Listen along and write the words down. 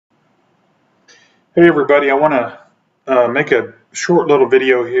Hey everybody, I want to make a short little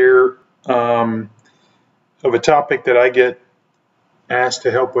video here of a topic that I get asked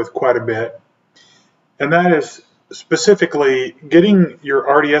to help with quite a bit, and that is specifically getting your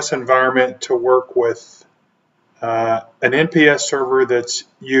RDS environment to work with an NPS server that's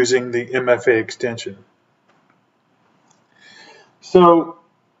using the MFA extension. So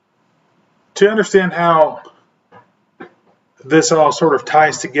to understand how this all sort of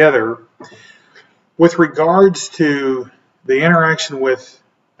ties together, with regards to the interaction with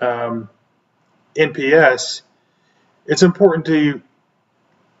NPS, it's important to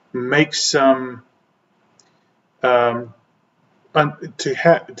make some to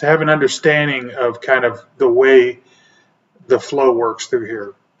have an understanding of kind of the way the flow works through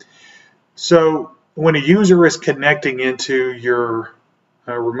here. So when a user is connecting into your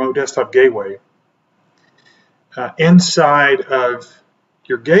remote desktop gateway, inside of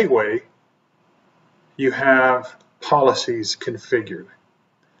your gateway, you have policies configured.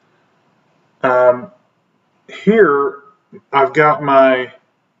 Here, I've got my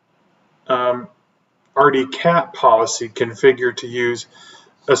RDCAP policy configured to use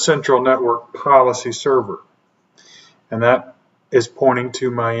a central network policy server. And that is pointing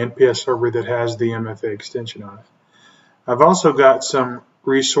to my NPS server that has the MFA extension on it. I've also got some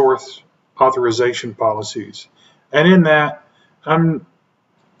resource authorization policies. And in that, I'm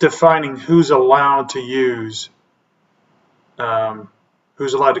defining who's allowed to use,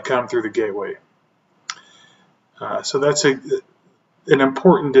 who's allowed to come through the gateway. So that's an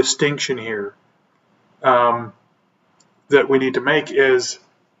important distinction here that we need to make is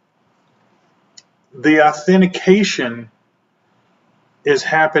the authentication is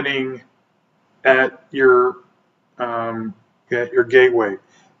happening at your gateway.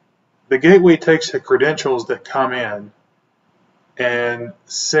 The gateway takes the credentials that come in and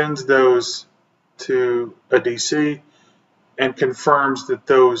sends those to a DC and confirms that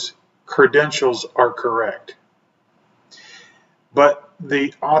those credentials are correct. But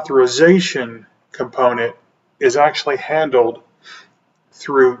the authorization component is actually handled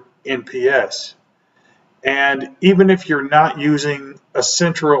through NPS. And even if you're not using a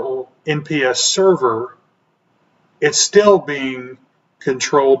central NPS server, it's still being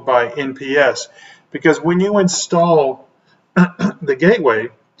controlled by NPS, because when you install the gateway,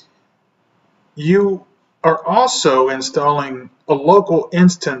 you are also installing a local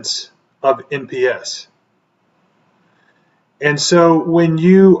instance of NPS. And so when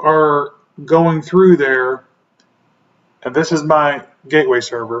you are going through there, and this is my gateway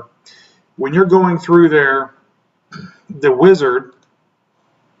server, when you're going through there, the wizard,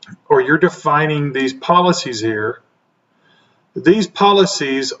 or you're defining these policies here, these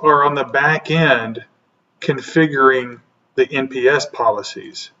policies are on the back end configuring the NPS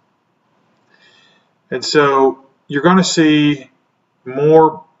policies. And so you're going to see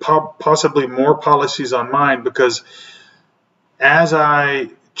more, possibly more policies on mine, because as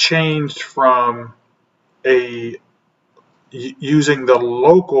I changed from using the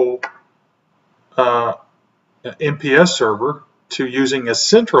local NPS server to using a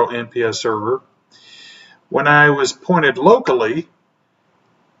central NPS server, when I was pointed locally,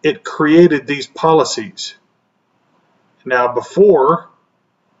 it created these policies. Now before,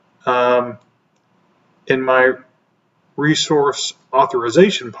 in my resource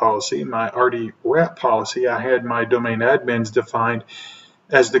authorization policy, my RDRAP policy, I had my domain admins defined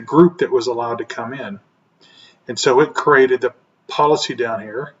as the group that was allowed to come in. And so it created the policy down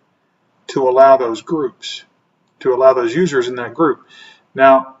here to allow those groups, to allow those users in that group.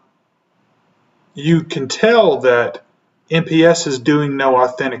 Now, you can tell that NPS is doing no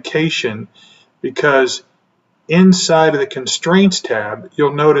authentication because inside of the constraints tab,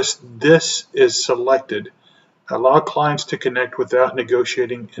 you'll notice this is selected. Allow clients to connect without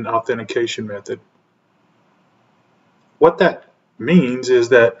negotiating an authentication method. What that means is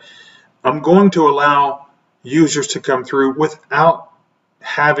that I'm going to allow users to come through without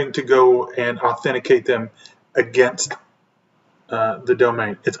having to go and authenticate them against the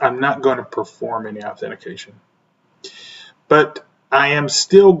domain. I'm not going to perform any authentication. But I am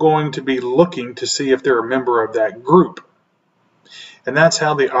still going to be looking to see if they're a member of that group. And that's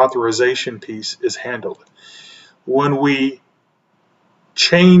how the authorization piece is handled. When we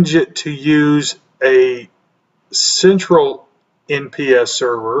change it to use a central NPS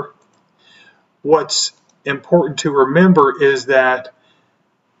server, what's important to remember is that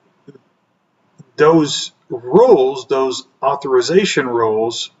those rules, those authorization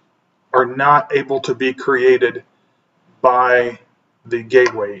rules, are not able to be created by the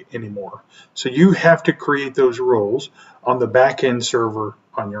gateway anymore. So you have to create those rules on the back-end server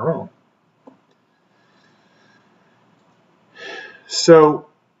on your own. So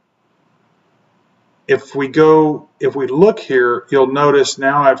if we look here, you'll notice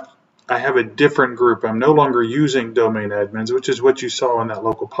now I have a different group. I'm no longer using domain admins, which is what you saw in that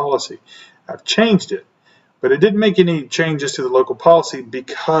local policy. I've changed it, but it didn't make any changes to the local policy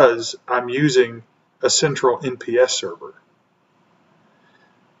because I'm using a central NPS server.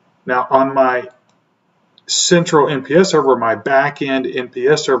 Now on my central NPS server, my back-end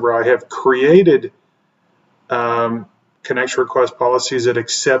NPS server, I have created connection request policies that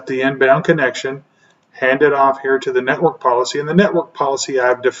accept the inbound connection, hand it off here to the network policy, and the network policy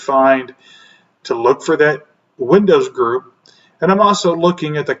I've defined to look for that Windows group, and I'm also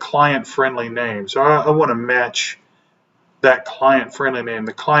looking at the client-friendly name. So I want to match that client-friendly name,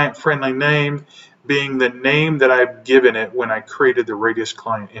 the client-friendly name being the name that I've given it when I created the RDS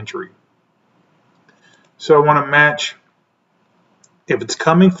client entry. So I want to match, if it's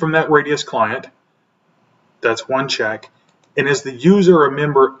coming from that RDS client, that's one check, and is the user a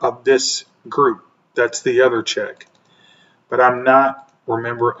member of this group? That's the other check. But I'm not,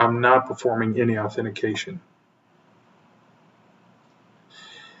 remember, I'm not performing any authentication.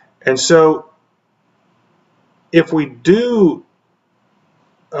 And so if we do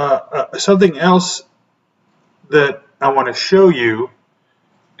something else that I want to show you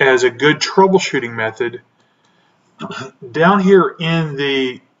as a good troubleshooting method, down here in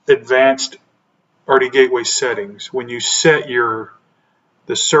the advanced RD gateway settings, when you set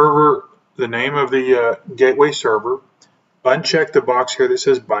the server, the name of the gateway server, uncheck the box here that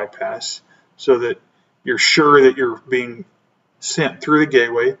says bypass so that you're sure that you're being sent through the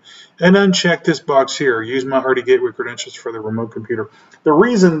gateway, and uncheck this box here, use my RD gateway credentials for the remote computer. The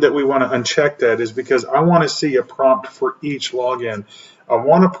reason that we want to uncheck that is because I want to see a prompt for each login. I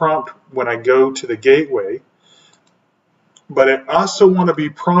want a prompt when I go to the gateway, but I also want to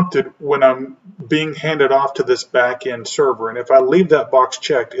be prompted when I'm being handed off to this back-end server. And if I leave that box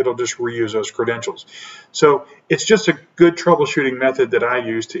checked, it'll just reuse those credentials. So it's just a good troubleshooting method that I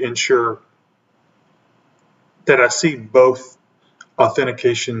use to ensure that I see both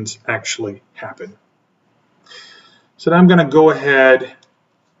authentications actually happen. So now I'm going to go ahead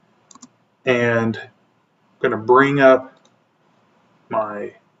and I'm going to bring up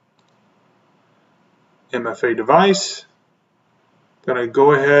my MFA device. I'm going to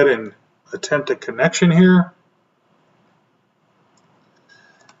go ahead and attempt a connection here.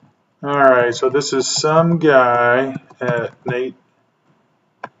 All right, so this is some guy at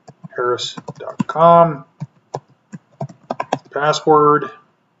nathar.com. Password.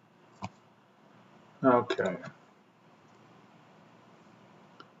 Okay.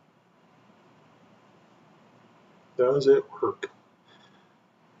 Does it work?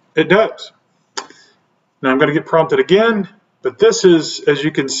 It does. Now I'm going to get prompted again, but this is, as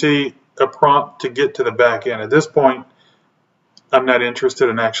you can see, a prompt to get to the back end. At this point, I'm not interested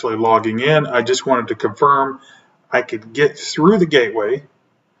in actually logging in. I just wanted to confirm I could get through the gateway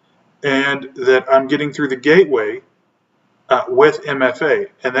and that I'm getting through the gateway with MFA,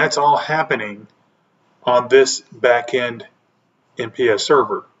 and that's all happening on this back-end NPS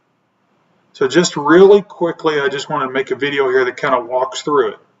server. So just really quickly, I just want to make a video here that kind of walks through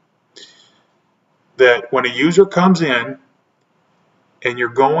it. That when a user comes in and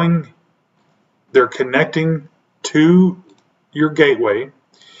they're connecting to your gateway,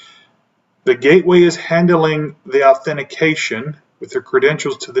 the gateway is handling the authentication with the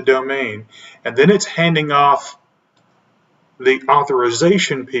credentials to the domain, and then it's handing off the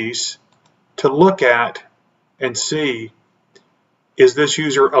authorization piece to look at and see, is this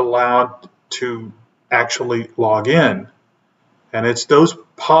user allowed to actually log in? And it's those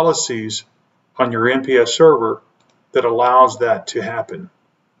policies on your NPS server that allows that to happen.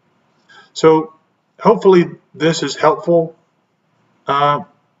 So hopefully this is helpful for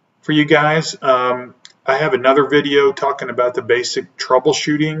you guys. I have another video talking about the basic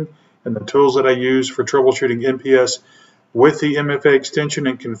troubleshooting and the tools that I use for troubleshooting NPS with the MFA extension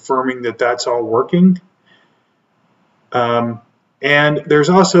and confirming that that's all working. And there's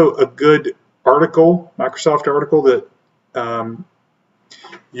also a good article, Microsoft article, that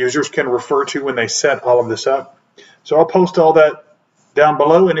users can refer to when they set all of this up. So I'll post all that down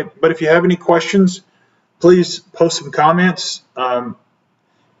below. But if you have any questions, please post some comments.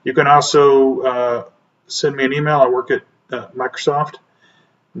 You can also send me an email. I work at Microsoft,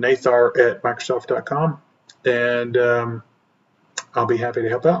 nathar@microsoft.com, and I'll be happy to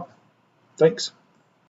help out. Thanks.